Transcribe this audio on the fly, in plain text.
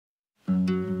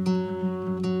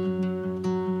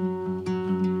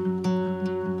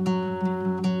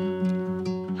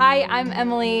Hi, I'm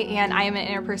Emily, and I am an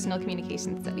Interpersonal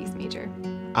Communication Studies major.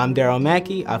 I'm Daryl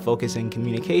Mackey. I focus in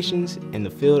communications in the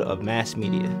field of mass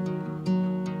media.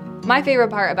 My favorite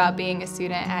part about being a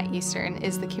student at Eastern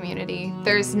is the community.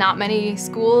 There's not many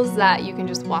schools that you can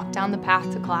just walk down the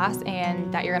path to class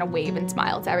and that you're gonna wave and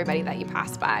smile to everybody that you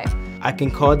pass by. I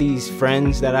can call these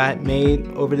friends that I made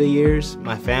over the years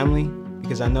my family,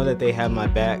 because I know that they have my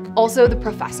back. Also the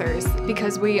professors,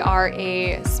 because we are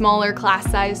a smaller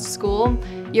class-sized school,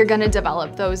 you're gonna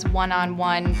develop those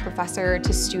one-on-one professor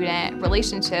to student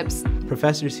relationships.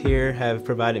 Professors here have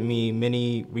provided me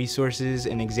many resources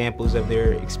and examples of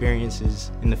their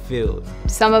experiences in the field.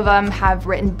 Some of them have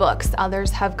written books,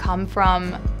 others have come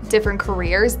from different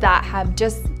careers that have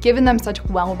just given them such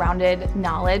well-rounded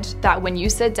knowledge that when you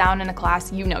sit down in a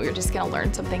class, you know you're just gonna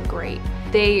learn something great.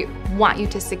 They want you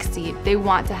to succeed. They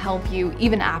want to help you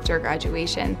even after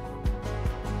graduation.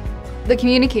 The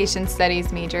Communication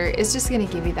Studies major is just going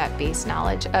to give you that base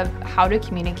knowledge of how to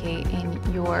communicate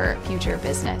in your future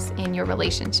business, in your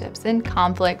relationships, in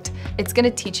conflict. It's going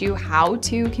to teach you how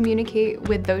to communicate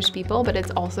with those people, but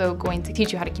it's also going to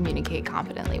teach you how to communicate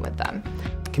confidently with them.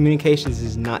 Communications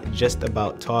is not just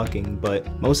about talking, but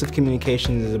most of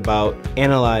communications is about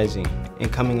analyzing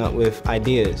and coming up with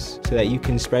ideas so that you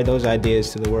can spread those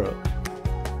ideas to the world.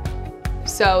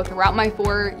 So throughout my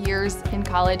 4 years in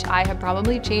college, I have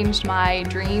probably changed my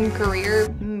dream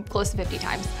career close to 50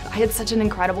 times. I had such an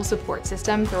incredible support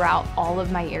system throughout all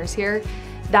of my years here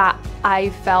that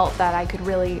I felt that I could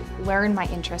really learn my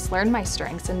interests, learn my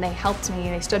strengths, and they helped me,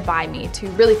 they stood by me to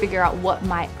really figure out what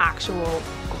my actual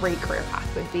great career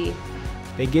path would be.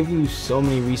 They give you so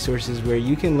many resources where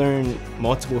you can learn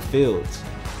multiple fields.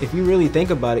 If you really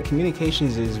think about it,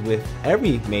 communications is with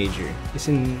every major. It's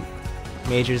in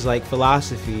majors like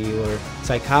philosophy or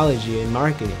psychology and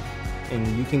marketing, and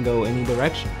you can go any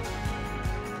direction.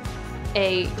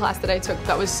 A class that I took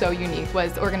that was so unique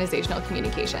was organizational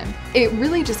communication. It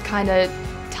really just kind of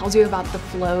tells you about the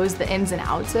flows, the ins and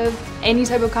outs of any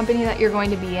type of company that you're going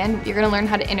to be in. You're going to learn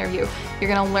how to interview.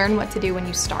 You're going to learn what to do when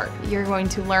you start. You're going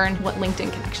to learn what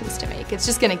LinkedIn connections to make. It's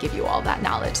just going to give you all that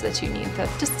knowledge that you need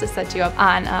just to set you up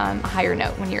on a higher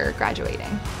note when you're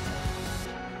graduating.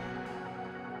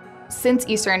 Since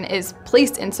Eastern is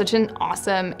placed in such an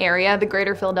awesome area, the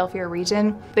greater Philadelphia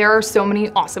region, there are so many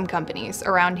awesome companies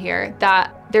around here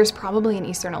that there's probably an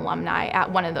Eastern alumni at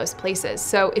one of those places.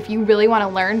 So if you really want to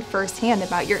learn firsthand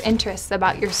about your interests,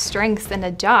 about your strengths in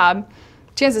a job,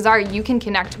 chances are you can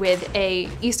connect with a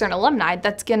Eastern alumni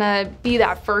that's gonna be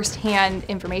that firsthand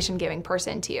information giving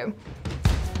person to you.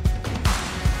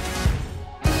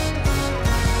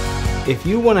 If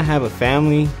you want to have a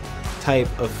family type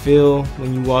of feel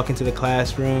when you walk into the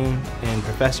classroom and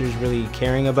professors really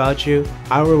caring about you,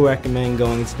 I would recommend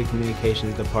going into the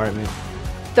communications department.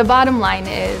 The bottom line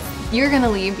is you're going to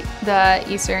leave the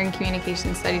Eastern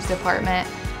Communication Studies department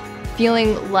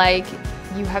feeling like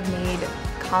you have made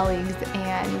colleagues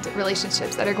and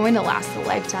relationships that are going to last a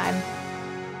lifetime.